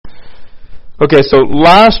Okay, so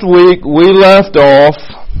last week we left off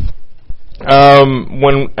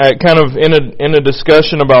when kind of in a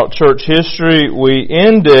discussion about church history. We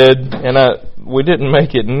ended, and we didn't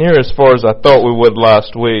make it near as far as I thought we would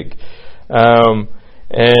last week, and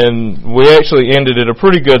we actually ended at a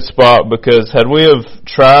pretty good spot, because had we have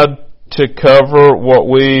tried to cover what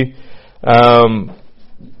we're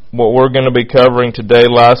going to be covering today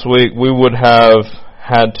last week, we would have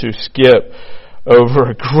had to skip over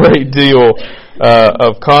a great deal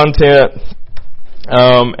of content,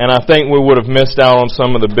 and I think we would have missed out on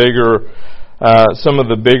some of the bigger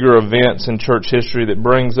events in church history that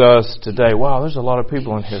brings us today. Wow, there's a lot of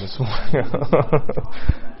people in here this morning.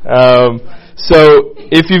 So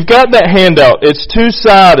if you've got that handout, it's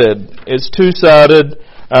two-sided.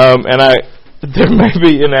 And there may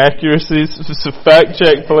be inaccuracies. So fact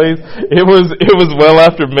check, please. It was well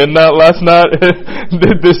after midnight last night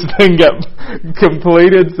that this thing got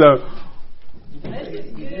completed. So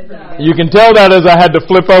you can tell that as I had to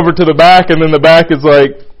flip over to the back, and then the back is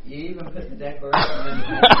like. You even put the declaration.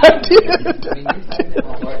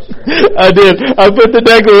 I did. I put the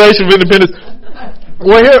Declaration of Independence.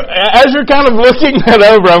 Well, here, as you're kind of looking that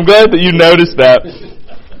over, I'm glad that you noticed that.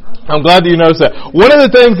 One of the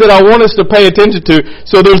things that I want us to pay attention to,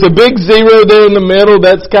 so there's a big zero there in the middle.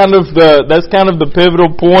 That's kind of the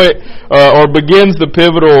pivotal point, or begins the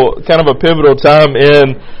pivotal time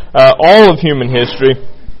in all of human history.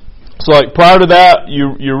 So, like prior to that,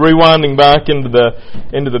 you're rewinding back into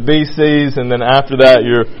the BCs, and then after that,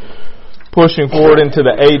 you're pushing forward into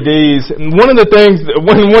the ADs. And one of the things,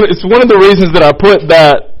 it's one of the reasons that I put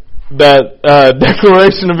that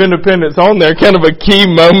Declaration of Independence on there, kind of a key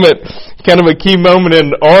moment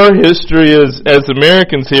in our history as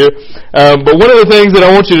Americans here. But one of the things that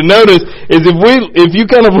I want you to notice is if you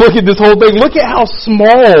kind of look at this whole thing, look at how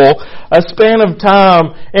small a span of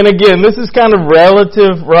time. And again, this is kind of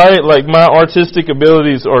relative, right? Like, my artistic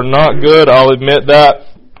abilities are not good, I'll admit that.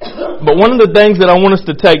 But one of the things that I want us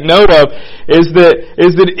to take note of is that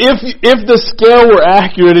if the scale were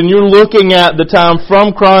accurate and you're looking at the time from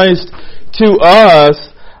Christ to us,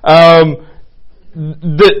 and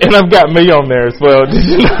I've got me on there as well. Did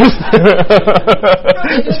you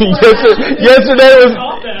notice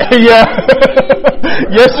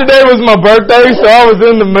yesterday was my birthday, so I was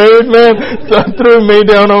in the mood, man. So I threw me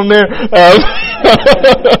down on there.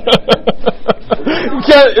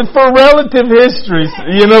 For relative histories,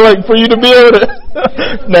 like for you to be able to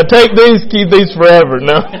now take these, keep these forever.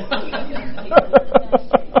 No.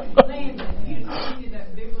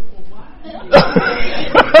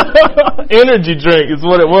 Energy drink is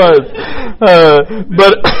what it was,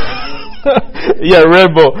 but yeah,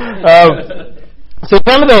 Red Bull. So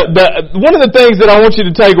one of the things that I want you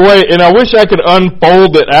to take away, and I wish I could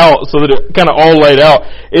unfold it out so that it kind of all laid out,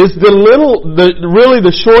 is really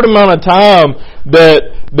the short amount of time that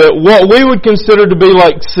what we would consider to be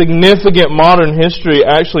like significant modern history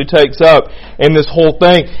actually takes up in this whole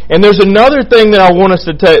thing. And there's another thing that I want us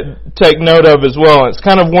to take note of as well. And it's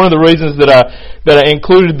kind of one of the reasons that I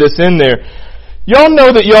included this in there. Y'all know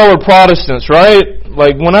that y'all are Protestants, right?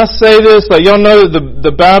 Like, when I say this, like, y'all know that the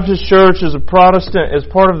Baptist Church is a Protestant, is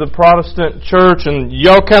part of the Protestant Church, and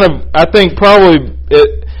y'all kind of, I think probably,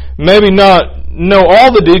 maybe not know all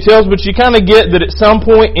the details, but you kind of get that at some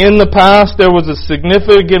point in the past there was a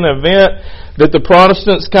significant event that the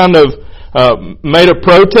Protestants kind of made a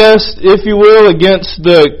protest, if you will, against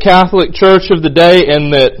the Catholic Church of the day, and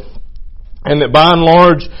that by and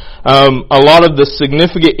large, a lot of the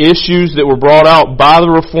significant issues that were brought out by the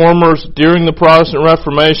Reformers during the Protestant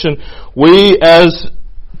Reformation, we as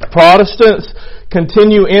Protestants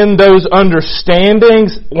continue in those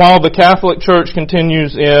understandings, while the Catholic Church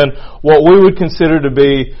continues in what we would consider to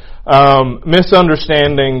be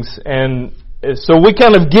misunderstandings. And so we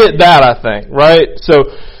kind of get that, I think, right? So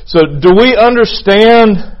do we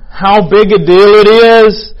understand how big a deal it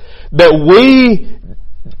is that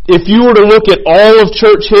if you were to look at all of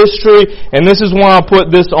church history, and this is why I put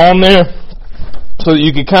this on there, so that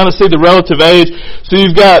you can kind of see the relative age. So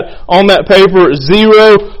you've got on that paper 0.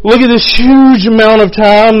 Look at this huge amount of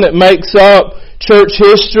time that makes up church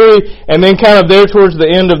history, and then kind of there towards the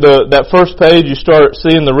end of that first page, you start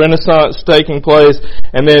seeing the Renaissance taking place,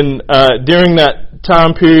 and then during that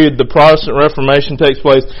time period, the Protestant Reformation takes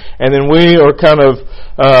place, and then we are kind of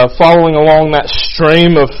following along that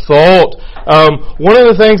stream of thought. One of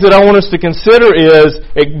the things that I want us to consider is,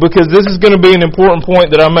 because this is going to be an important point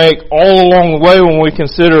that I make all along the way when we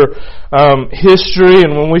consider history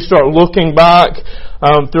and when we start looking back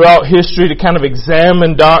throughout history to kind of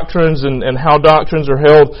examine doctrines and how doctrines are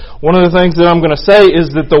held, one of the things that I'm going to say is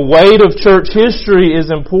that the weight of church history is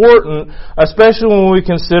important, especially when we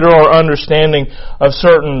consider our understanding of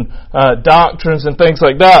certain doctrines and things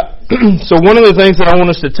like that. So one of the things that I want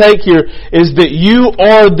us to take here is that you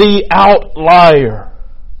are the outlier.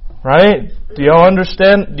 Right? Do y'all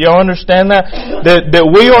understand? Do y'all understand that? That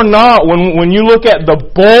we are not, when you look at the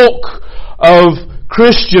bulk of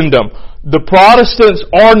Christendom, the Protestants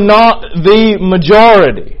are not the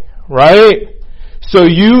majority. Right?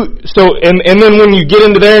 And then when you get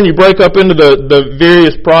into there and you break up into the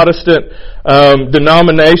various Protestant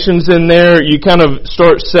denominations in there, you kind of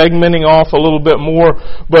start segmenting off a little bit more.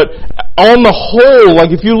 But on the whole,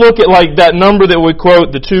 like if you look at like that number that we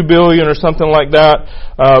quote, the 2 billion or something like that,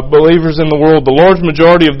 believers in the world, the large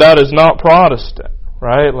majority of that is not Protestant.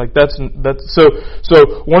 Right? Like that's so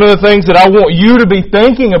one of the things that I want you to be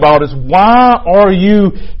thinking about is, why are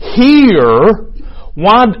you here?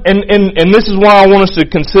 Why, and this is why I want us to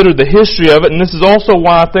consider the history of it, and this is also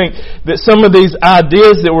why I think that some of these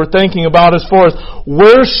ideas that we're thinking about as far as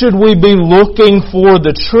where should we be looking for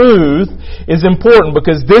the truth is important,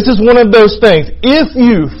 because this is one of those things. If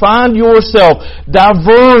you find yourself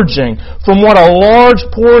diverging from what a large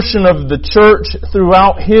portion of the church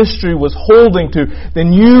throughout history was holding to,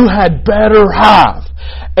 then you had better have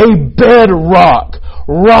a bedrock,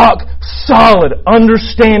 rock solid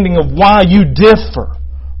understanding of why you differ,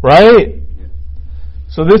 right?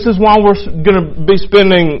 So this is why we're going to be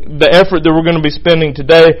spending the effort that we're going to be spending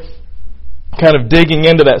today kind of digging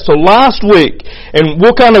into that. So last week, and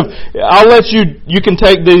I'll let you can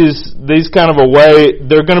take these kind of away.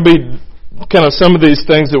 They're going to be kind of some of these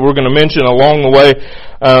things that we're going to mention along the way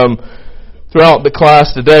throughout the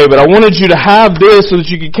class today, but I wanted you to have this so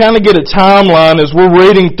that you could kind of get a timeline as we're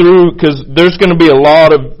reading through, because there's going to be a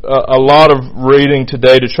lot of reading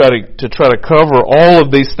today to try to cover all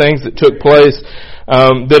of these things that took place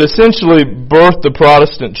that essentially birthed the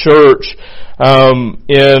Protestant church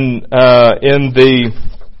in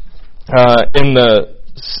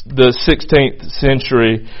the 16th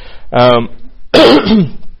century.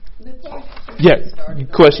 Yeah,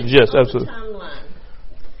 questions? Yes, absolutely.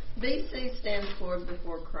 BC stands for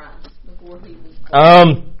before Christ, before He was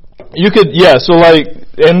born. You could, yeah, so like,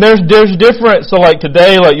 and there's different, so like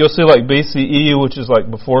today, like you'll see like BCE, which is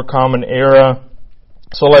like before Common Era.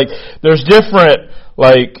 So like, there's different,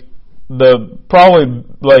 like, probably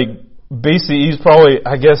like BCE is probably,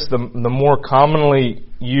 I guess, the more commonly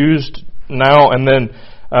used now, and then,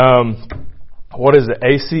 what is it,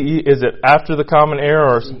 ACE? Is it after the Common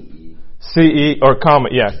Era, or CE, or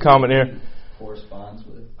Common Era? Corresponds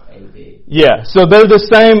with AD. Yeah, so they're the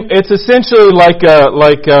same. It's essentially like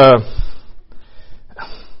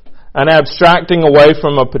an abstracting away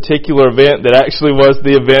from a particular event that actually was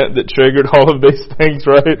the event that triggered all of these things,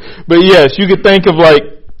 right? But yes, you could think of like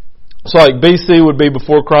BC would be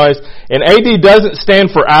before Christ, and AD doesn't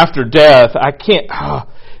stand for after death. I can't.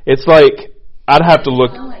 It's like I'd have to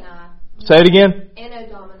look. Say it again.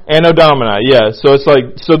 Anno Domini, yeah. So it's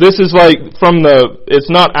like, so this is like it's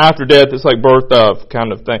not after death, it's like birth of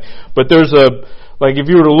kind of thing. But there's like if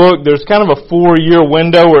you were to look, there's kind of a 4-year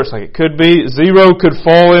window where it's like it could be, 0 could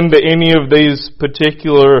fall into any of these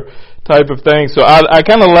particular type of things. So I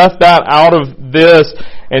kind of left that out of this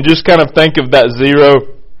and just kind of think of that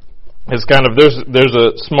 0 as kind of, there's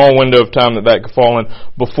a small window of time that could fall in.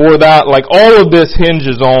 Before that, like all of this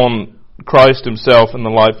hinges on Christ Himself and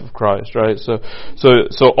the life of Christ, right? So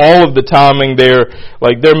all of the timing there,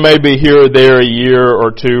 like there may be here or there a year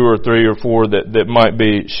or 2 or 3 or 4 that might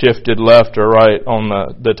be shifted left or right on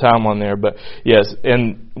the timeline there. But yes,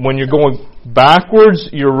 and when you're going backwards,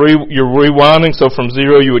 you're rewinding. So from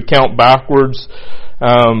 0, you would count backwards.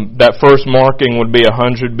 That first marking would be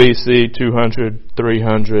 100 BC, 200,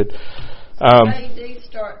 300. AD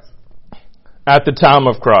starts at the time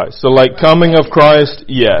of Christ. So like coming of Christ,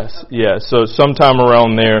 yes. So sometime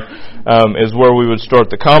around there is where we would start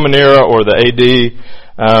the Common Era or the AD.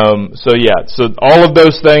 So all of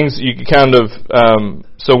those things you can kind of,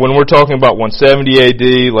 so when we're talking about 170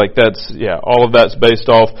 AD, like that's, all of that's based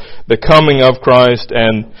off the coming of Christ,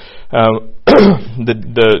 and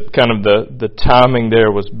the kind of the timing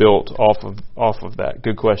there was built off of that.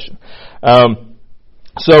 Good question.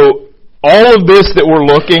 So all of this that we're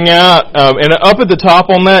looking at, and up at the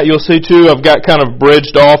top on that, you'll see too, I've got kind of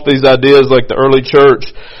bridged off these ideas like the early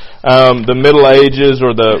church, the Middle Ages,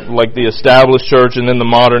 or the established church, and then the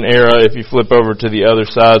modern era if you flip over to the other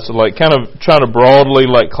side. So like kind of trying to broadly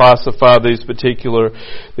like classify these particular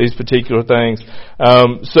things.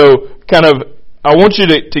 So kind of I want you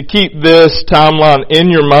to keep this timeline in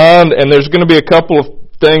your mind, and there's going to be a couple of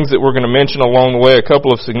things that we're going to mention along the way, a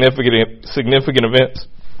couple of significant events.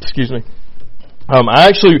 Excuse me. We're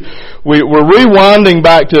rewinding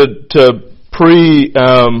back to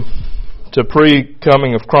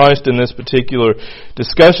pre-coming of Christ in this particular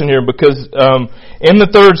discussion here, because in the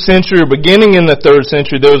 3rd century, or beginning in the 3rd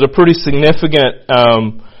century, there was a pretty significant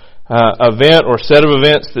event or set of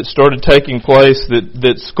events that started taking place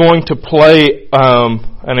that's going to play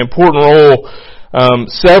an important role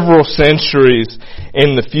several centuries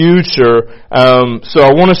in the future. So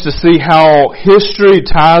I want us to see how history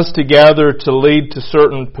ties together to lead to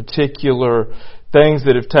certain particular things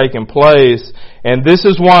that have taken place, and this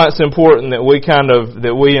is why it's important that we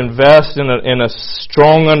invest in a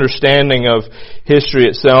strong understanding of history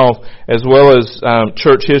itself, as well as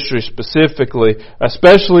church history specifically,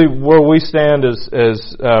 especially where we stand as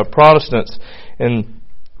Protestants, and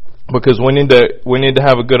because we need to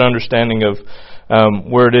have a good understanding of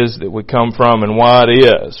where it is that we come from and why it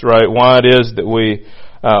is, right? Why it is that we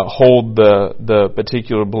hold the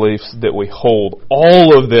particular beliefs that we hold.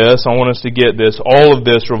 All of this, I want us to get this, all of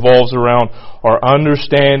this revolves around our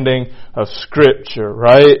understanding of Scripture,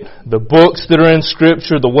 right? The books that are in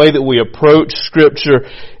Scripture, the way that we approach Scripture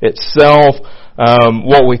itself,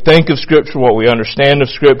 what we think of Scripture, what we understand of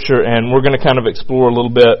Scripture, and we're going to kind of explore a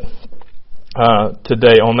little bit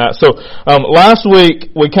today on that. So last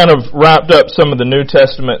week we kind of wrapped up some of the New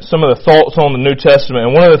Testament, some of the thoughts on the New Testament,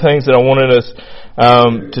 and one of the things that I wanted us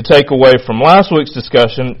to take away from last week's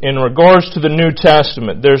discussion in regards to the New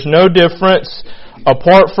Testament, there's no difference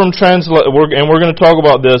apart from translate, and we're going to talk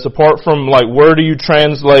about this, apart from like where do you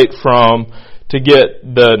translate from to get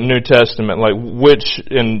the New Testament, like which,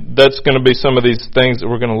 and that's going to be some of these things that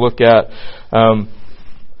we're going to look at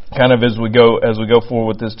kind of as we go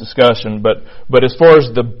forward with this discussion. But as far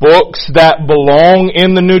as the books that belong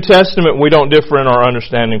in the New Testament, we don't differ in our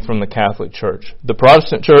understanding from the Catholic Church. The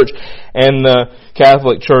Protestant Church and the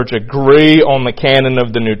Catholic Church agree on the canon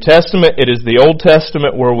of the New Testament. It is the Old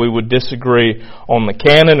Testament where we would disagree on the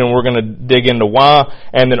canon, and we're going to dig into why.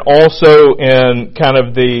 And then also in kind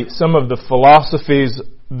of some of the philosophies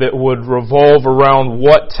that would revolve around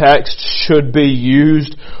what text should be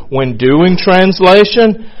used when doing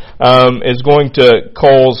translation, is going to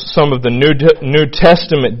cause some of the New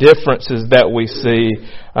Testament differences that we see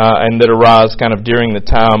and that arise kind of during the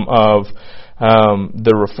time of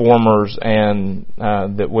the Reformers, and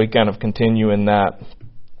that we kind of continue in that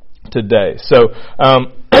today. So,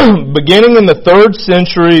 beginning in the 3rd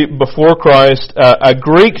century before Christ, a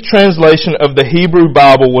Greek translation of the Hebrew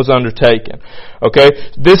Bible was undertaken. Okay,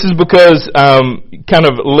 this is because kind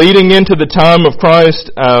of leading into the time of Christ,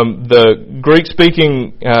 the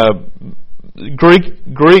Greek-speaking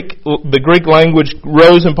the Greek language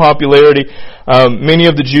rose in popularity. Many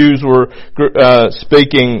of the Jews were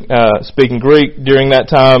speaking Greek during that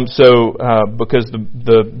time. So because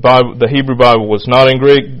the Hebrew Bible was not in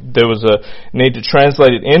Greek, there was a need to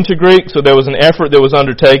translate it into Greek. So there was an effort that was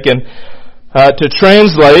undertaken to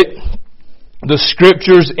translate the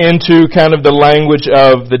Scriptures into kind of the language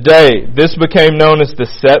of the day. This became known as the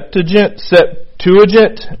Septuagint,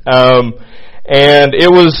 and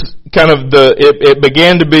it was kind of it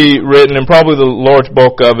began to be written, and probably the large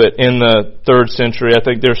bulk of it in the 3rd century. I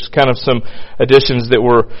think there's kind of some additions that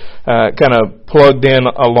were kind of plugged in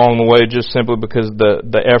along the way, just simply because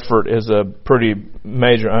the effort is a pretty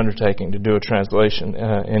major undertaking to do a translation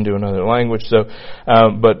into another language. So,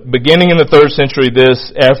 but beginning in the 3rd century,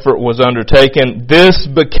 this effort was undertaken. This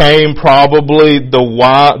became probably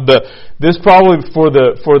this probably for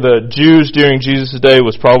the Jews during Jesus' day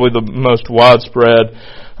was probably the most widespread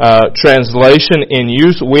translation in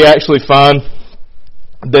use. We actually find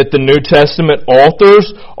that the New Testament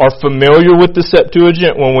authors are familiar with the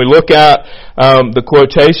Septuagint. When we look at the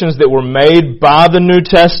quotations that were made by the New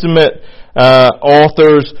Testament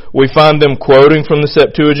authors, we find them quoting from the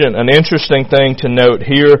Septuagint. An interesting thing to note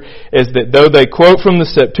here is that though they quote from the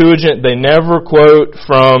Septuagint, they never quote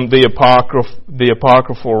from the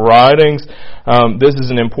apocryphal writings. This is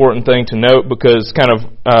an important thing to note, because kind of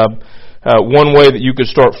one way that you could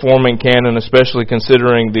start forming canon, especially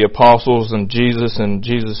considering the apostles and Jesus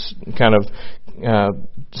kind of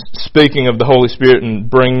speaking of the Holy Spirit and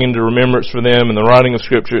bringing into remembrance for them and the writing of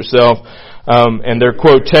Scripture itself, and their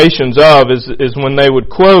quotations of is when they would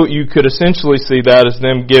quote, you could essentially see that as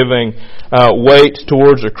them giving weight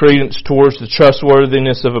towards or credence towards the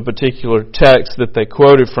trustworthiness of a particular text that they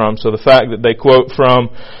quoted from. So the fact that they quote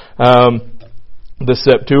from the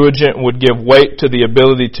Septuagint would give weight to the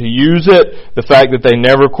ability to use it. The fact that they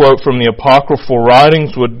never quote from the apocryphal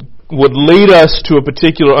writings would would lead us to a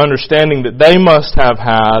particular understanding that they must have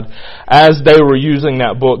had as they were using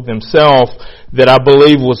that book themselves, that I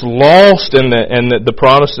believe was lost, and that the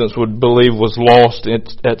Protestants would believe was lost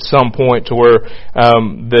at some point, to where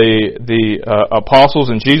the apostles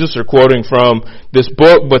and Jesus are quoting from this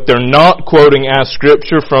book, but they're not quoting as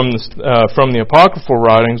scripture from the apocryphal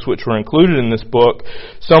writings, which were included in this book.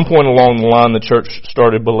 Some point along the line, the church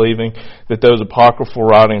started believing that those apocryphal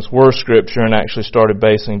writings were scripture, and actually started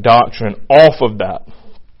basing doctrine off of that.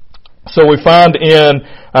 So we find in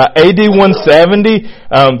AD 170,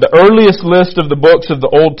 the earliest list of the books of the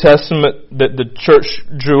Old Testament that the church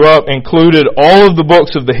drew up included all of the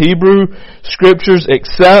books of the Hebrew Scriptures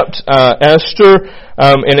except Esther,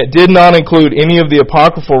 and it did not include any of the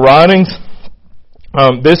apocryphal writings.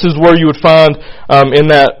 This is where you would find on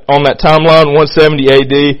that timeline, 170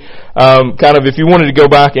 AD. Kind of, if you wanted to go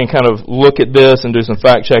back and kind of look at this and do some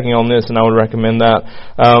fact checking on this, and I would recommend that.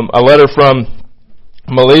 A letter from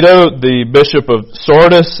Melito, the bishop of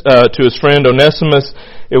Sardis, to his friend Onesimus.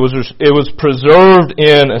 It was preserved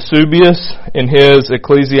in Eusebius in his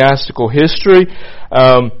ecclesiastical history.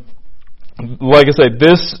 Like I say,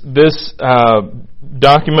 this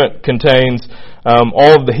document contains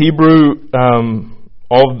all of the Hebrew,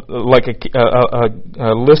 a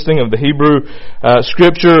listing of the Hebrew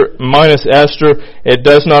scripture minus Esther. It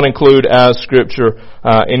does not include as scripture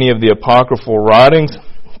any of the apocryphal writings.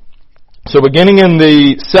 So beginning in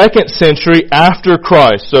the 2nd century after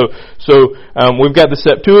Christ, so we've got the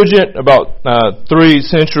Septuagint about 3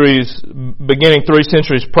 centuries, beginning 3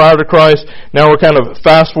 centuries prior to Christ. Now we're kind of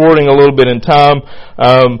fast forwarding a little bit in time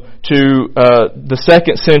to the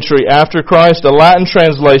 2nd century after Christ. A Latin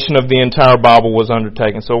translation of the entire Bible was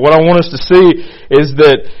undertaken. So what I want us to see is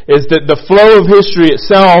that the flow of history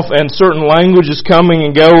itself and certain languages coming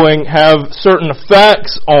and going have certain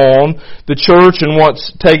effects on the church and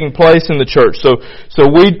what's taking place in the church. So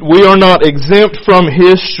we are not exempt from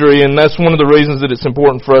history, and that's one of the reasons that it's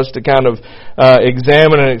important for us to kind of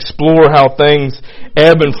examine and explore how things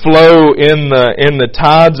ebb and flow in the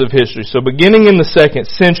tides of history. So beginning in the 2nd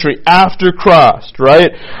century after Christ,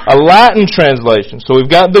 right? A Latin translation. So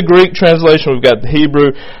we've got the Greek translation, we've got the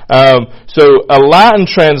Hebrew. So a Latin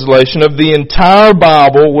translation of the entire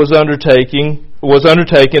Bible was undertaken.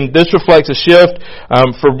 This reflects a shift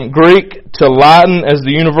from Greek to Latin as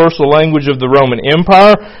the universal language of the Roman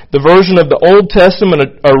Empire. The version of the Old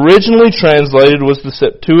Testament originally translated was the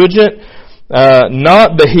Septuagint,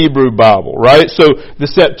 not the Hebrew Bible, right? So the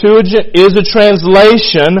Septuagint is a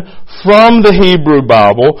translation from the Hebrew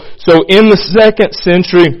Bible. So in the 2nd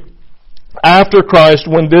century after Christ,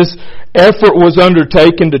 when this effort was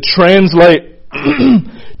undertaken to translate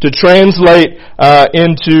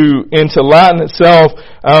into Latin itself,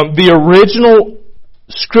 the original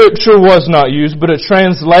scripture was not used, but a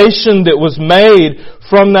translation that was made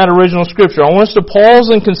from that original scripture. I want us to pause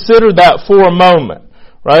and consider that for a moment.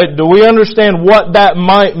 Right? Do we understand what that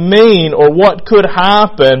might mean, or what could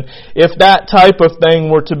happen if that type of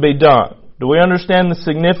thing were to be done? Do we understand the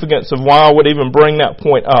significance of why I would even bring that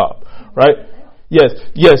point up? Right? Yes.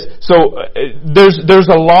 So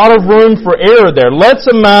there's a lot of room for error there. Let's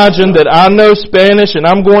imagine that I know Spanish and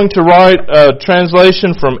I'm going to write a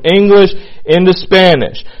translation from English into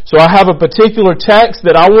Spanish. So I have a particular text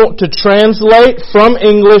that I want to translate from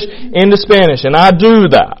English into Spanish, and I do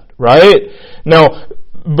that, right? Now,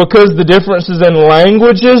 because the differences in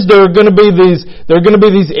languages, there are going to be these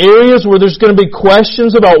areas where there's going to be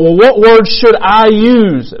questions about, well, what words should I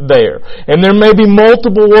use there? And there may be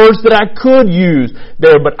multiple words that I could use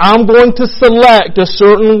there, but I'm going to select a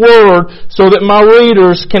certain word so that my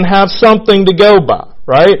readers can have something to go by,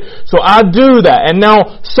 right? So I do that. And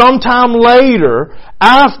now, sometime later,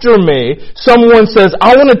 after me, someone says,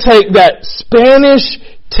 I want to take that Spanish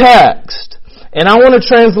text and I want to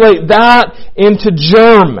translate that into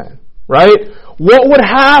German, right? What would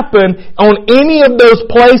happen on any of those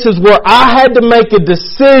places where I had to make a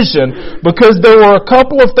decision because there were a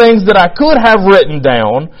couple of things that I could have written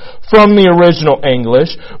down from the original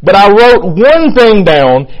English, but I wrote one thing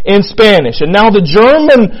down in Spanish. And now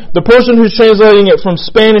the person who's translating it from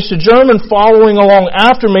Spanish to German following along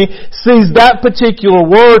after me sees that particular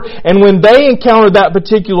word, and when they encounter that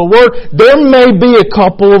particular word, there may be a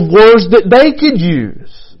couple of words that they could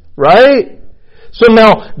use, right? So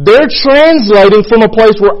now, they're translating from a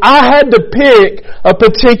place where I had to pick a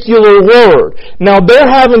particular word. Now,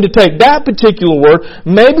 they're having to take that particular word.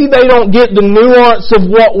 Maybe they don't get the nuance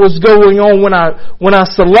of what was going on when I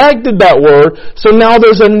selected that word. So now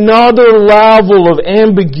there's another level of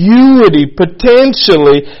ambiguity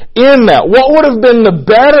potentially in that. What would have been the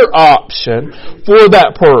better option for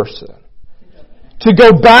that person? to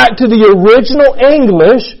go back to the original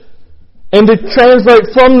English and to translate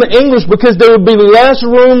from the English, because there would be less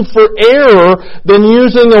room for error than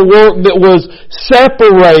using a work that was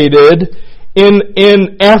separated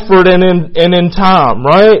in effort and in time,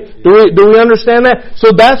 right? Do we understand that?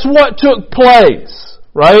 So that's what took place,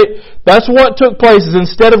 right? That's what took place, is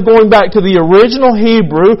instead of going back to the original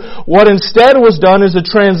Hebrew, what instead was done is a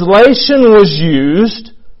translation was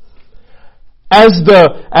used as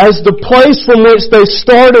the place from which they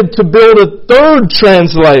started to build a third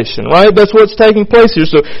translation, right? That's what's taking place here.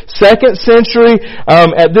 So, 2nd century,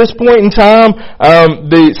 at this point in time,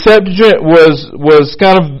 the Septuagint was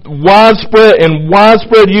kind of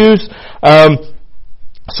widespread use.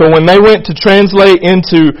 So when they went to translate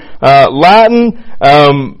into Latin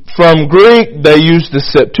from Greek, they used the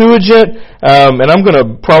Septuagint, and I'm going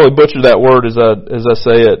to probably butcher that word as I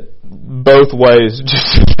say it both ways,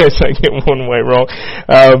 just in case I get one way wrong.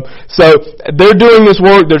 So they're doing this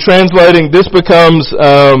work, they're translating. This becomes,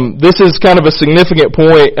 this is kind of a significant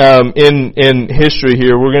point in history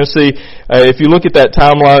here. We're going to see, if you look at that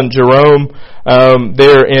timeline, Jerome,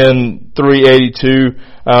 there in 382,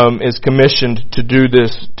 is commissioned to do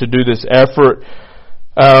this effort.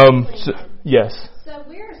 Yes. So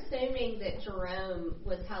we're assuming that Jerome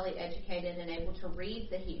was highly educated and able to read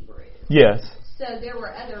the Hebrew. Yes. So there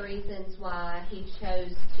were other reasons why he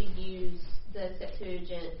chose to use the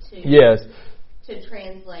Septuagint to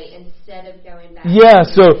translate instead of going back. Yeah,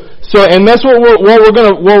 so and that's what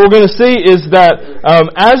we're gonna see is that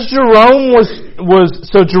as Jerome was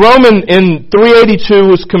Jerome in 382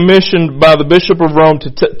 was commissioned by the Bishop of Rome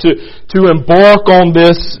to embark on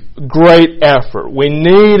this great effort. We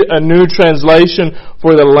need a new translation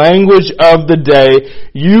for the language of the day.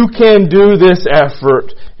 You can do this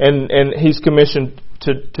effort, and he's commissioned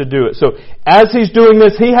to do it. So as he's doing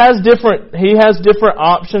this, he has different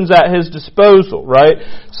options at his disposal, right?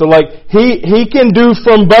 So like he can do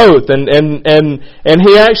from both, and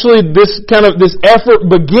he actually this effort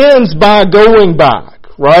begins by going back.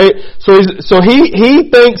 Right? So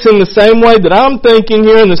he thinks in the same way that I'm thinking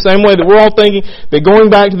here, in the same way that we're all thinking, that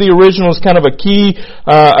going back to the original is kind of a key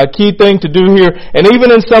thing to do here. And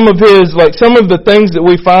even in some of the things that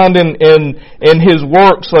we find in his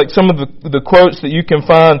works, like some of the quotes that you can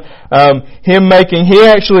find, him making, he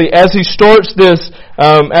actually, as he starts this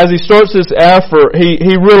effort,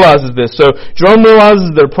 he realizes this. So Jerome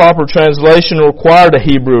realizes that a proper translation required a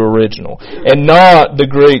Hebrew original and not the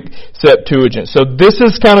Greek Septuagint. So this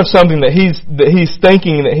is kind of something that he's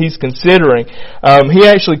thinking, that he's considering. He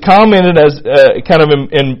actually commented as kind of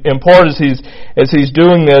in part as he's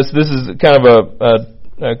doing this. This is kind of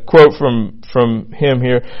a quote from him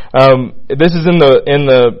here. This is in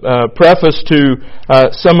the preface to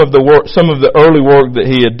some of the early work that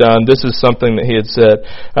he had done. This is something that he had said.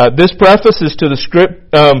 This preface to the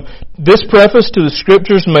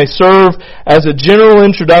scriptures may serve as a general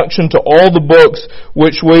introduction to all the books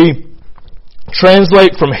which we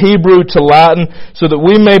translate from Hebrew to Latin, so that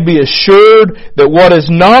we may be assured that what is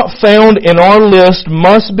not found in our list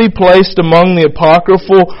must be placed among the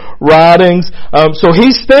apocryphal writings. So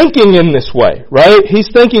he's thinking in this way, right? He's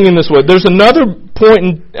thinking in this way. There's another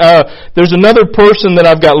point. There's another person that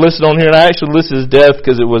I've got listed on here, and I actually listed his death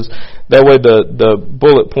because it was that way the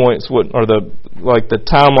bullet points wouldn't, or the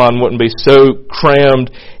timeline wouldn't be so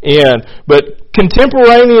crammed in. But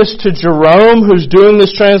contemporaneous to Jerome, who's doing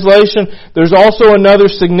this translation, there's also another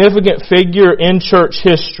significant figure in church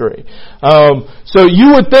history. So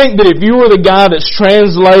you would think that if you were the guy that's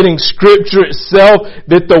translating Scripture itself,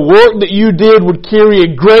 that the work that you did would carry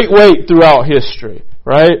a great weight throughout history,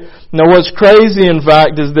 right? Now what's crazy, in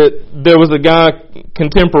fact, is that there was a guy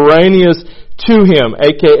contemporaneous to him,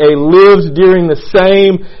 aka lived during the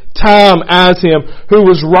same time as him, who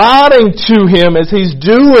was writing to him as he's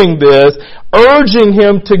doing this, urging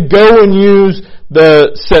him to go and use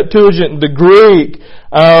the Septuagint, the Greek.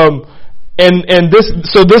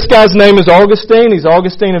 So this guy's name is Augustine. He's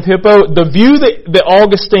Augustine of Hippo. The view that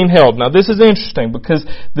Augustine held. Now this is interesting because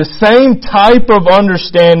the same type of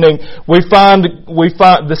understanding we find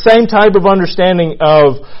the same type of understanding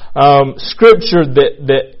of Scripture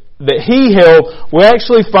that he held, we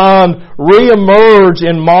actually find re-emerge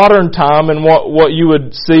in modern time, and what you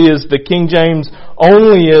would see is the King James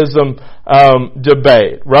onlyism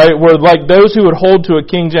debate, right? Where like those who would hold to a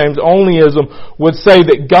King James onlyism would say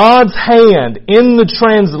that God's hand in the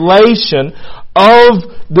translation of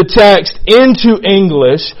the text into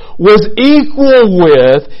English was equal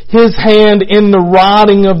with His hand in the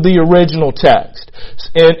writing of the original text.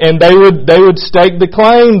 And they would stake the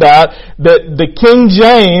claim that the King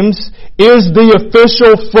James is the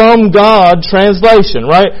official from God translation,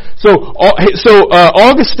 right? So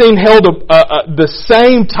Augustine held the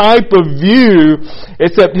same type of view,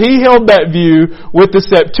 except he held that view with the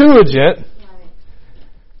Septuagint,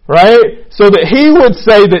 right? So that he would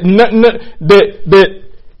say that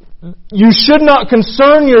you should not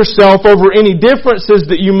concern yourself over any differences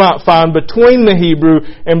that you might find between the Hebrew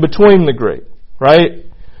and between the Greek, right?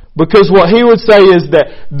 Because what he would say is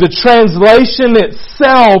that the translation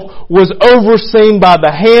itself was overseen by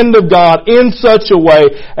the hand of God in such a way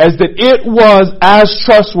as that it was as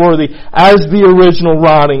trustworthy as the original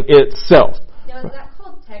writing itself. Now, is that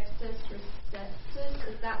called Textus Receptus?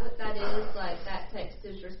 Is that what that is? Like that text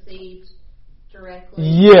is received directly?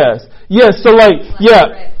 Yes. So direct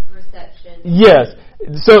reception. Yes.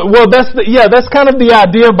 So, that's kind of the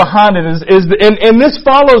idea behind it and this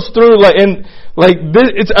follows through I think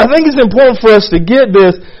it's important for us to get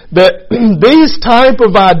this, that these type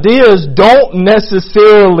of ideas don't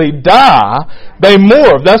necessarily die, they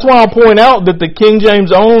morph. That's why I point out that the King James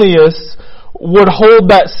Onlyists would hold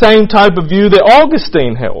that same type of view that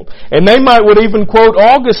Augustine held. And they would even quote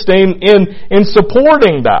Augustine in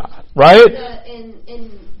supporting that, right?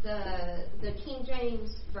 The King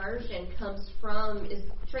James Version is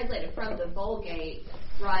translated from the Vulgate,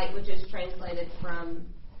 right, which is translated from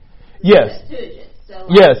Yes. Septuagint. So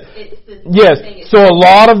yes. So a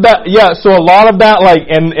lot of that,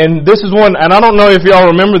 and this is one, and I don't know if y'all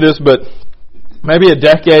remember this, but maybe a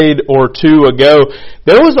decade or two ago,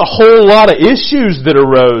 there was a whole lot of issues that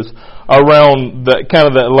arose around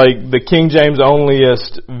the King James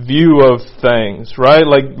Onlyist view of things, right?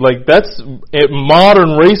 Like that's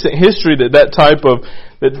modern recent history that type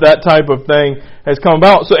of thing has come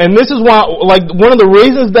about. So, and this is why, one of the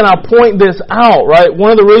reasons that I point this out, right?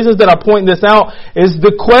 One of the reasons that I point this out is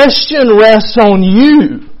the question rests on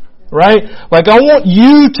you, right? I want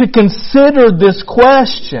you to consider this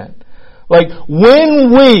question.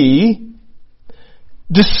 When we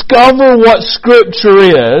discover what Scripture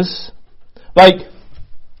is,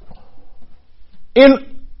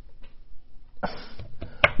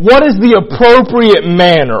 what is the appropriate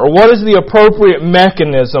manner, or what is the appropriate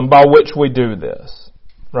mechanism by which we do this?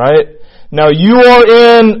 Right? Now you are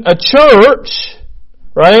in a church,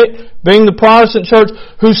 right? Being the Protestant church,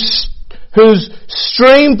 whose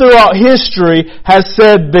stream throughout history has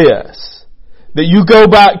said this, that you go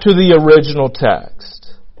back to the original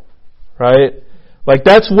text. Right?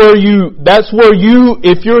 That's where you,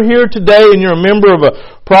 if you're here today and you're a member of a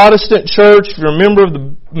Protestant church, if you're a member of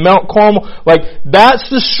the Mount Carmel, that's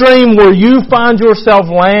the stream where you find yourself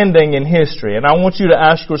landing in history. And I want you to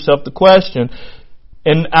ask yourself the question,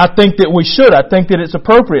 and I think that we should, I think that it's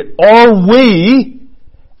appropriate. Are we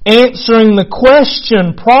answering the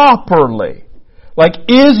question properly?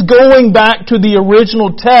 Is going back to the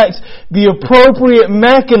original text the appropriate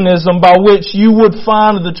mechanism by which you would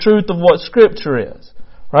find the truth of what Scripture is?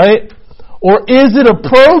 Right? Or is it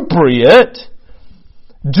appropriate?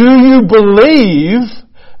 Do you believe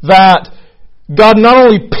that God not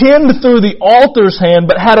only penned through the author's hand,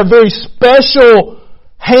 but had a very special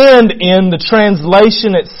hand in the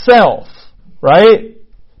translation itself? Right?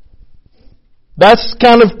 That's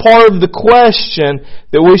kind of part of the question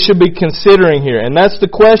that we should be considering here. And that's the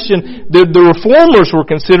question that the Reformers were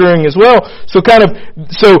considering as well. So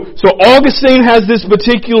Augustine has this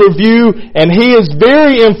particular view, and he is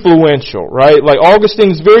very influential, right?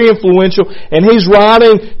 Augustine's very influential, and he's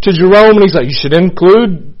writing to Jerome, and he's like, you should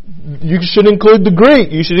include the Greek.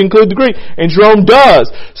 You should include the Greek. And Jerome does.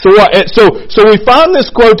 So we find this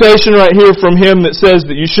quotation right here from him that says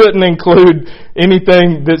that you shouldn't include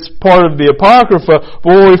anything that's part of the Apocrypha. But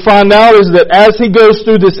what we find out is that as he goes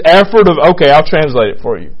through this effort of, okay, I'll translate it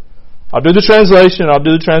for you. I'll do the translation,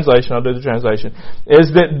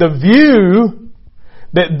 is that the view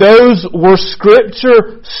that those were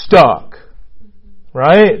Scripture stuck.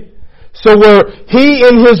 Right? So where he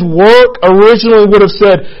in his work originally would have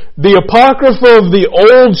said, the Apocrypha of the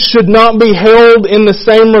Old should not be held in the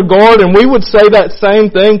same regard, and we would say that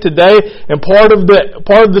same thing today, and part of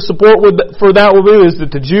the support for that will be is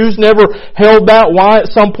that the Jews never held that. Why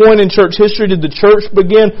at some point in church history did the church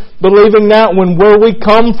begin believing that, when where we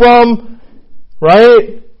come from,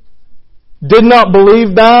 right, did not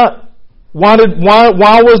believe that? Why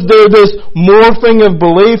was there this morphing of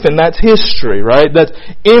belief? And that's history, right? That's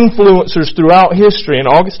influencers throughout history. And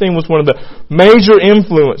Augustine was one of the major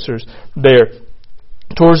influencers there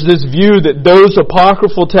towards this view that those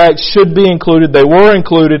apocryphal texts should be included. They were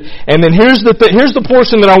included. And then here's the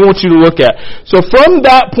portion that I want you to look at. So from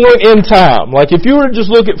that point in time, if you were to just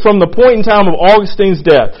look at from the point in time of Augustine's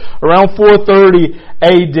death, around 430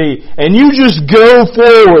 AD, and you just go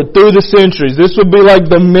forward through the centuries. This would be like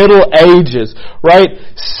the Middle Ages, right?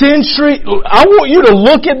 I want you to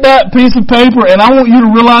look at that piece of paper, and I want you to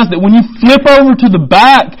realize that when you flip over to the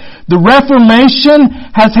back, the Reformation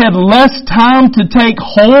has had less time to take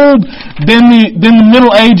hold than the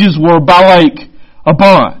Middle Ages were by like a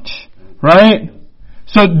bunch, right?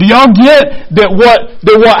 So do y'all get that what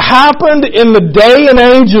happened in the day and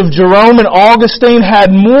age of Jerome and Augustine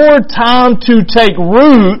had more time to take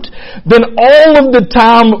root than all of the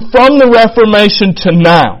time from the Reformation to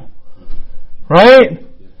now? Right?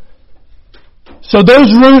 So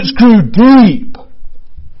those roots grew deep.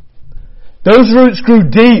 Those roots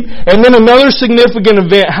grew deep. And then another significant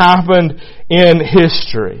event happened in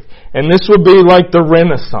history. And this would be like the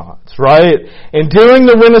Renaissance, right? And during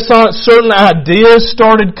the Renaissance, certain ideas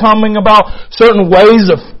started coming about, certain ways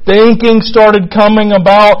of thinking started coming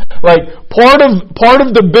about. Like part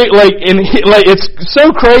of the big, it's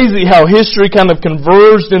so crazy how history kind of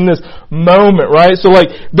converged in this moment, right? So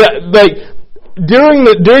during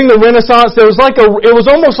the Renaissance, it was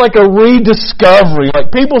almost like a rediscovery. Like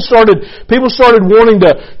people started wanting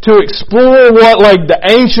to explore what like the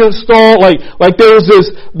ancients thought. Like there was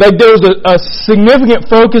a significant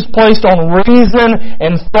focus placed on reason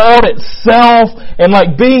and thought itself, and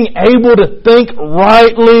like being able to think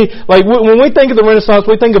rightly. Like when we think of the Renaissance,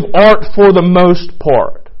 we think of art for the most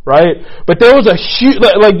part. Right? But there was a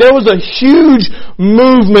huge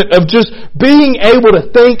movement of just being able to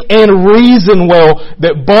think and reason well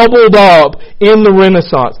that bubbled up in the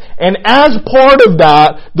Renaissance. And as part of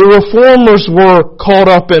that, the Reformers were caught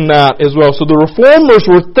up in that as well. So the Reformers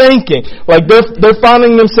were thinking, like they're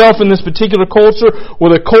finding themselves in this particular culture where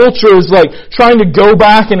the culture is like trying to go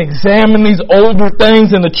back and examine these older things,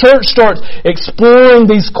 and the church starts exploring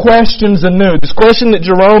these questions anew. This question that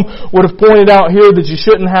Jerome would have pointed out here, that you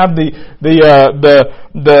shouldn't have the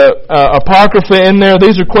Apocrypha in there.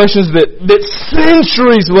 These are questions that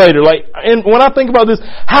centuries later, and when I think about this,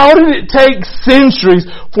 how did it take centuries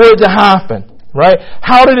for it to happen? Right?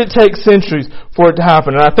 How did it take centuries for it to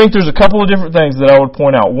happen? And I think there's a couple of different things that I would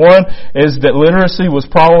point out. One is that literacy was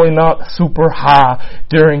probably not super high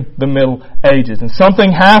during the Middle Ages. And something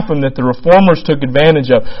happened that the Reformers took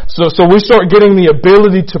advantage of. So we start getting the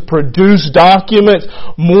ability to produce documents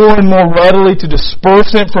more and more readily, to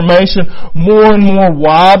disperse information more and more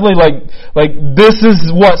widely. Like this is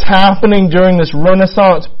what's happening during this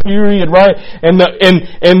Renaissance period, right? And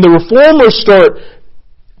the Reformers start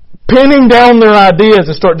pinning down their ideas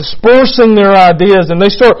and start dispersing their ideas, and they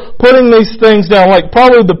start putting these things down. Like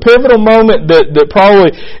probably the pivotal moment that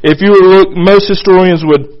probably, if you were to look, most historians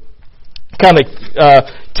would kind of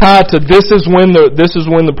tie to this is when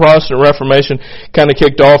the Protestant Reformation kind of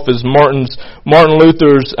kicked off, is Martin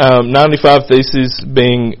Luther's 95 Theses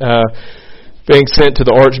being sent to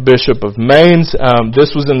the Archbishop of Mainz.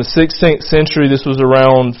 This was in the 16th century. This was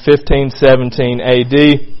around 1517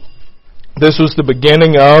 AD. This was the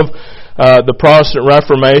beginning of the Protestant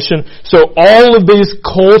Reformation. So all of these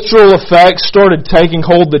cultural effects started taking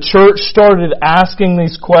hold. The church started asking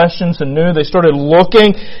these questions anew. They started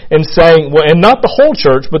looking and saying, well, and not the whole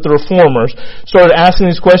church, but the Reformers started asking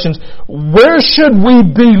these questions. Where should we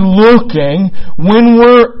be looking when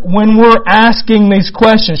we're asking these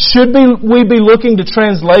questions? Should we be looking to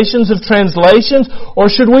translations of translations, or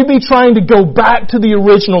should we be trying to go back to the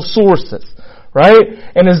original sources? Right?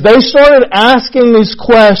 And as they started asking these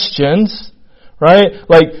questions, right,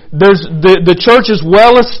 like the church is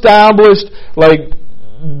well established, like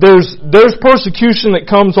there's persecution that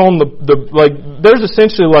comes on there's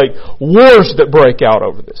essentially like wars that break out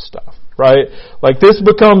over this stuff, right? Like this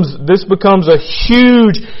becomes a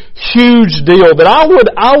huge deal that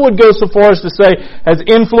I would go so far as to say has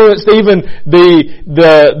influenced even the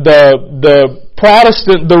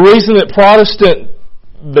Protestant, the reason that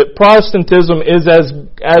Protestantism is as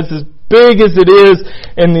big as it is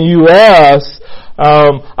in the U.S.,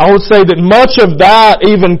 I would say that much of that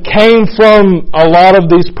even came from a lot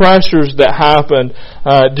of these pressures that happened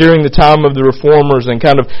during the time of the Reformers, and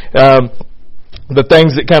kind of the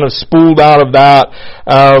things that kind of spooled out of that.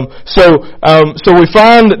 So we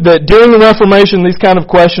find that during the Reformation, these kind of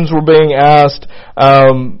questions were being asked.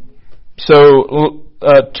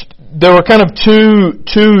 There were kind of two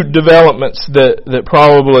developments that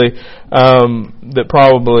probably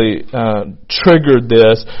triggered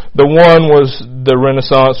this. The one was the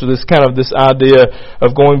Renaissance, with this idea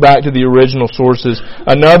of going back to the original sources.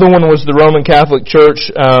 Another one was the Roman Catholic Church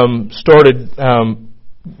started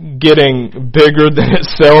getting bigger than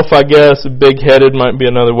itself, I guess. Big-headed might be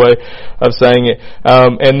another way of saying it.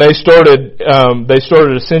 And they started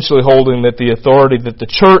essentially holding that the authority that the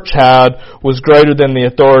church had was greater than the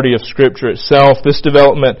authority of Scripture itself. This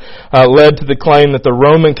development led to the claim that the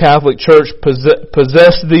Roman Catholic Church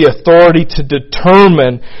possessed the authority to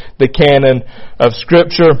determine the canon of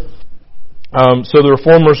Scripture. So the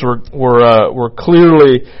Reformers were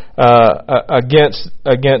clearly against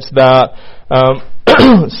that.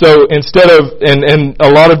 So instead of, and a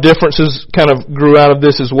lot of differences kind of grew out of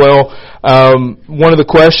this as well. One of the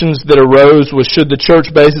questions that arose was, should the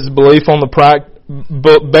church base its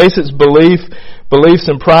beliefs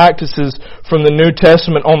and practices from the New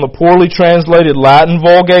Testament on the poorly translated Latin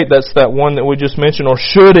Vulgate? That's that one that we just mentioned. Or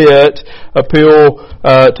should it appeal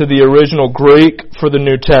to the original Greek for the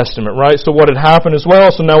New Testament, right? So what had happened as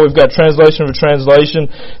well, so now we've got translation of a translation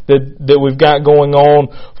that we've got going on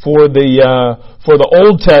for the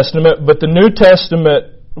Old Testament, but the New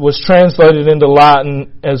Testament was translated into Latin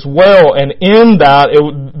as well, and in that,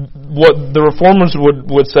 what the Reformers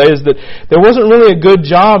would say is that there wasn't really a good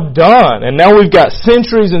job done, and now we've got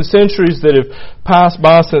centuries and centuries that have passed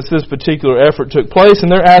by since this particular effort took place, and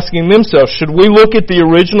they're asking themselves, should we look at the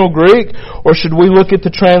original Greek, or should we look at the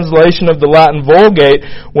translation of the Latin Vulgate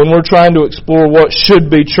when we're trying to explore what should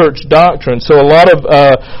be church doctrine? So a lot of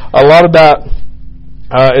that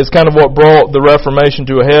is kind of what brought the Reformation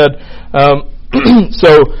to a head.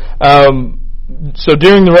 So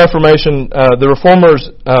during the Reformation, the Reformers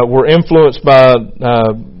were influenced by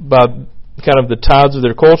kind of the tides of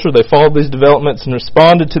their culture. They followed these developments and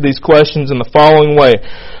responded to these questions in the following way.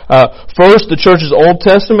 First, the church's Old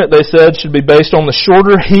Testament, they said, should be based on the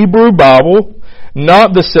shorter Hebrew Bible,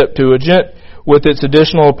 not the Septuagint, with its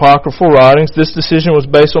additional apocryphal writings. This decision was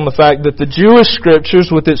based on the fact that the Jewish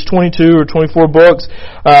Scriptures, with its 22 or 24 books,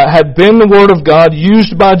 had been the Word of God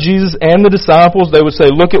used by Jesus and the disciples. They would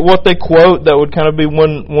say, look at what they quote. That would kind of be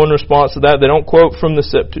one response to that. They don't quote from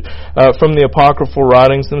the apocryphal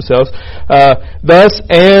writings themselves. Thus,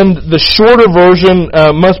 and the shorter version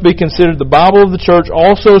must be considered the Bible of the Church.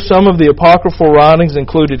 Also, some of the apocryphal writings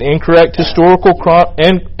included incorrect historical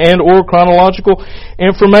and or chronological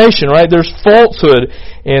information, right? There's falsehood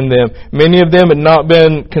in them. Many of them had not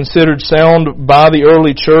been considered sound by the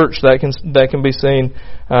early church. That can be seen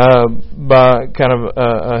by kind of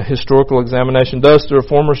a historical examination. Thus, the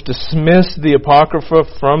Reformers dismissed the Apocrypha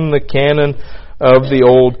from the canon of the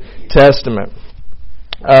Old Testament.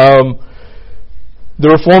 The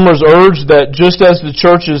Reformers urged that just as the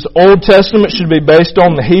church's Old Testament should be based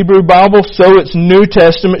on the Hebrew Bible, so its New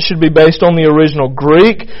Testament should be based on the original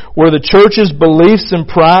Greek, where the church's beliefs and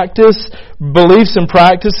practices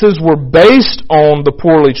were based on the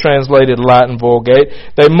poorly translated Latin Vulgate.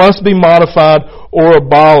 They must be modified or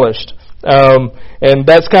abolished. And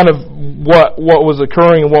that's kind of what was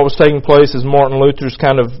occurring and what was taking place as Martin Luther's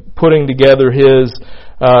kind of putting together his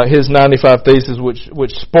 95 Theses, which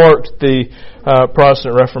sparked the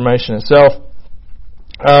Protestant Reformation itself.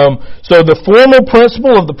 So the formal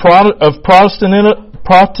principle of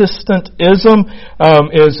Protestantism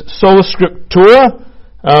is sola scriptura,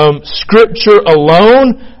 Scripture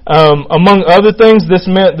alone. Among other things, this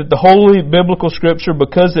meant that the Holy Biblical Scripture,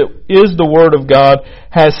 because it is the Word of God,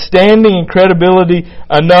 has standing and credibility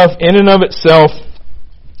enough in and of itself.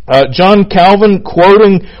 John Calvin,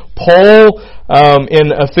 quoting Paul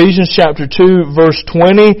in Ephesians chapter 2, verse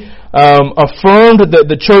 20, affirmed that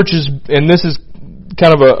the church is, and this is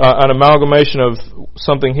kind of an amalgamation of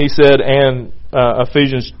something he said and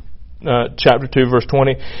Ephesians chapter 2, verse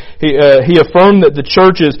 20. He affirmed that the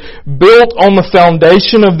church is built on the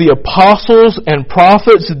foundation of the apostles and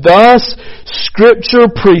prophets. Thus, Scripture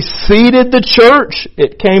preceded the church.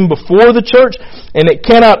 It came before the church, and it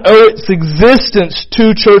cannot owe its existence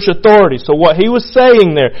to church authority. So what he was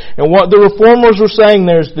saying there, and what the Reformers were saying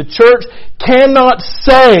there, is the church cannot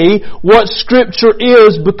say what Scripture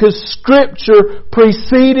is because Scripture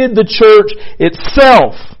preceded the church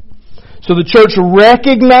itself. So the church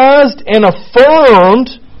recognized and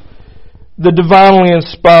affirmed the divinely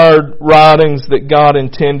inspired writings that God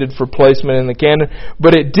intended for placement in the canon,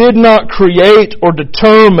 but it did not create or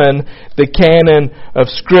determine the canon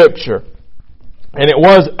of Scripture. And it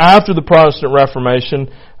was after the Protestant Reformation,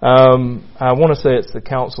 I want to say it's the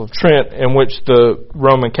Council of Trent, in which the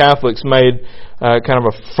Roman Catholics made kind of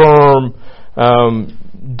a firm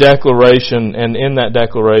declaration, and in that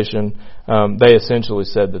declaration they essentially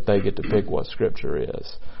said that they get to pick what Scripture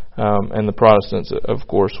is. And the Protestants, of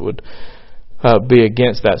course, would be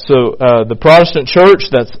against that. So the Protestant Church,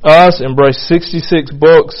 that's us, embraced 66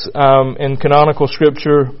 books in canonical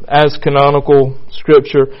Scripture as canonical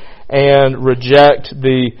Scripture. and reject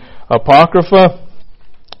the Apocrypha.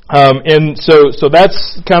 And so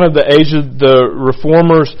that's kind of the age of the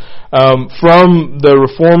Reformers. From the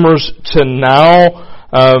Reformers to now,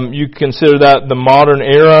 you consider that the modern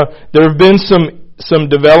era. There have been some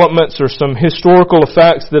developments or some historical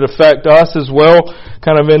effects that affect us as well,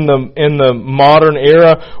 kind of in the modern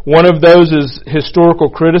era. One of those is historical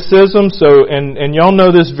criticism. So, and y'all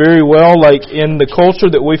know this very well, like in the culture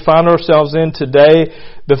that we find ourselves in today,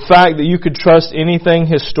 the fact that you could trust anything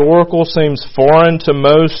historical seems foreign to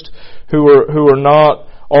most who are not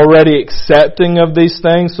already accepting of these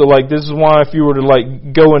things. So like this is why if you were to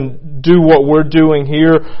like go and do what we're doing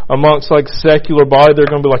here amongst like secular body, they're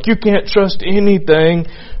going to be like, you can't trust anything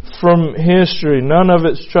from history. None of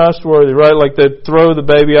it's trustworthy, right? Like they throw the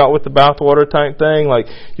baby out with the bathwater type thing. Like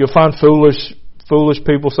you'll find foolish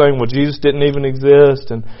people saying, well, Jesus didn't even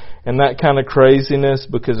exist and that kind of craziness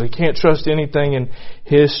because they can't trust anything in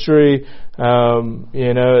history. And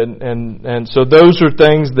so those are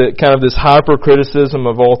things that kind of this hyper criticism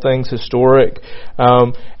of all things historic,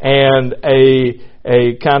 and a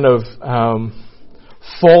kind of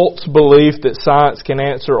false belief that science can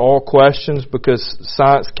answer all questions because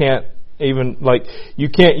science can't even, like, you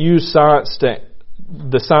can't use science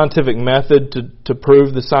the scientific method to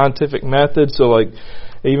prove the scientific method. So like,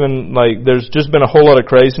 even like there's just been a whole lot of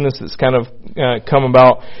craziness that's kind of come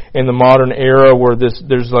about in the modern era where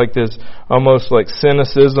there's like this almost like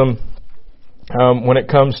cynicism when it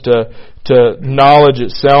comes to knowledge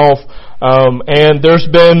itself, and there's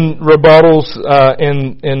been rebuttals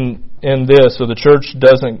in this. So the church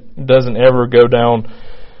doesn't ever go down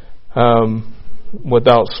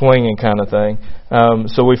without swinging kind of thing.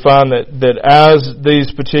 So we find that as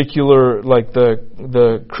these particular, like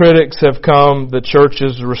the critics have come, the church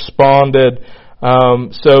has responded.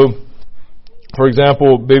 So, for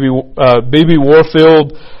example, B.B.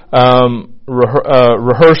 Warfield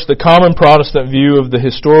rehearsed the common Protestant view of the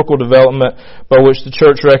historical development by which the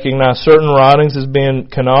church recognized certain writings as being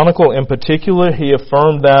canonical. In particular, he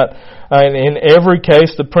affirmed that in every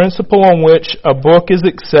case, the principle on which a book is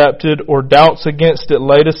accepted or doubts against it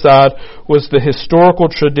laid aside was the historical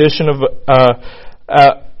tradition of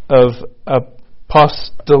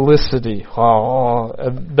apostolicity.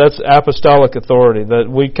 That's apostolic authority. That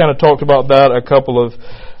we kind of talked about that a couple of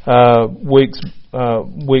weeks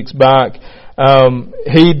back.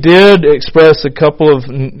 He did express a couple of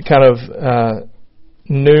kind of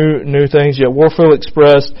new things. Yet Warfield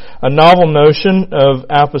expressed a novel notion of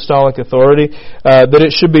apostolic authority, that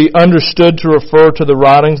it should be understood to refer to the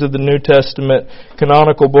writings of the New Testament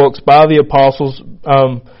canonical books by the apostles,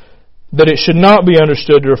 that it should not be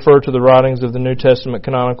understood to refer to the writings of the New Testament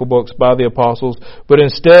canonical books by the apostles, but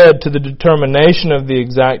instead to the determination of the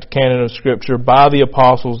exact canon of Scripture by the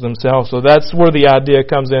apostles themselves. So that's where the idea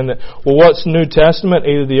comes in that, well, what's New Testament?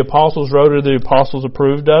 Either the apostles wrote or the apostles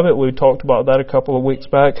approved of it. We talked about that a couple of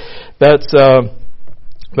weeks back. That's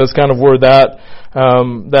kind of where that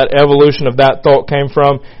evolution of that thought came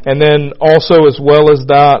from. And then also as well as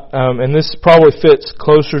that, and this probably fits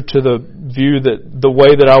closer to the view that the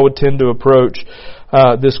way that I would tend to approach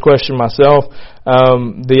this question myself.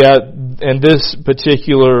 And this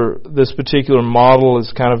particular model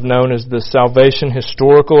is kind of known as the salvation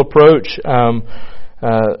historical approach. Herman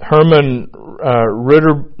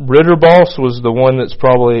Ritterboss was the one that's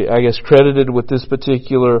probably, I guess, credited with this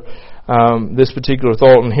particular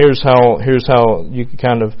thought, and here's how you can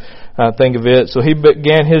kind of think of it. So he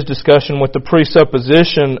began his discussion with the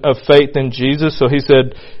presupposition of faith in Jesus. So he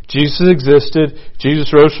said, Jesus existed,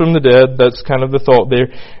 Jesus rose from the dead, that's kind of the thought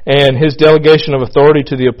there, and his delegation of authority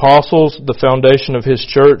to the apostles, the foundation of his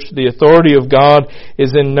church. The authority of God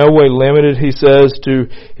is in no way limited, he says,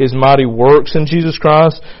 to his mighty works in Jesus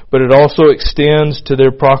Christ, but it also extends to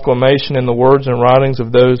their proclamation in the words and writings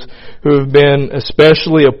of those who have been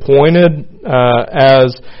especially appointed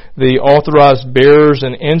as the authorized bearers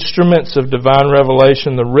and instruments of divine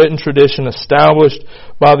revelation, the written tradition established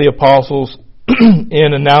by the apostles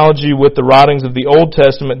in analogy with the writings of the Old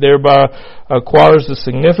Testament, thereby acquires the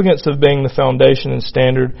significance of being the foundation and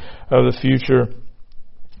standard of the future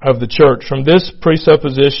of the church. From this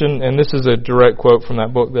presupposition, and this is a direct quote from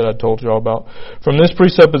that book that I told you all about, from this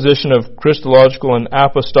presupposition of Christological and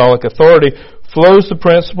apostolic authority flows the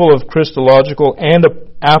principle of Christological and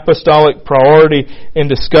apostolic priority in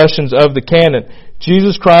discussions of the canon.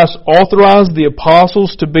 Jesus Christ authorized the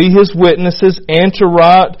apostles to be His witnesses and to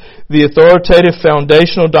write the authoritative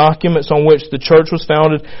foundational documents on which the church was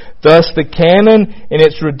founded. Thus, the canon, in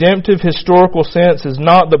its redemptive historical sense, is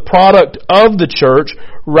not the product of the church.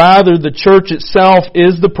 Rather, the church itself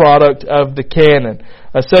is the product of the canon.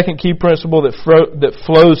 A second key principle that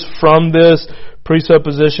flows from this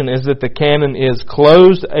presupposition is that the canon is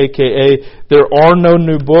closed, aka there are no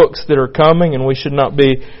new books that are coming, and we should not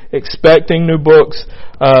be expecting new books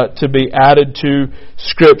to be added to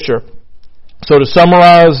Scripture. So to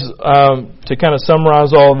summarize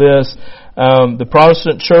all this, the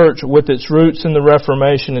Protestant church, with its roots in the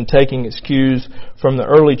Reformation and taking its cues from the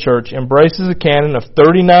early church, embraces a canon of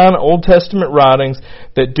 39 Old Testament writings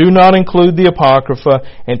that do not include the Apocrypha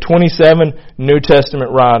and 27 New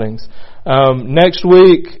Testament writings. Next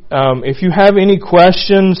week, if you have any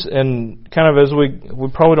questions, and kind of as we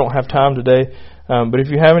probably don't have time today, but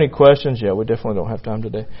if you have any questions, we definitely don't have time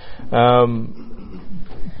today.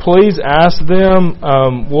 Please ask them.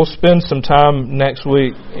 We'll spend some time next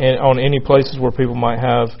week on any places where people might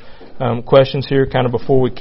have questions here, kind of before we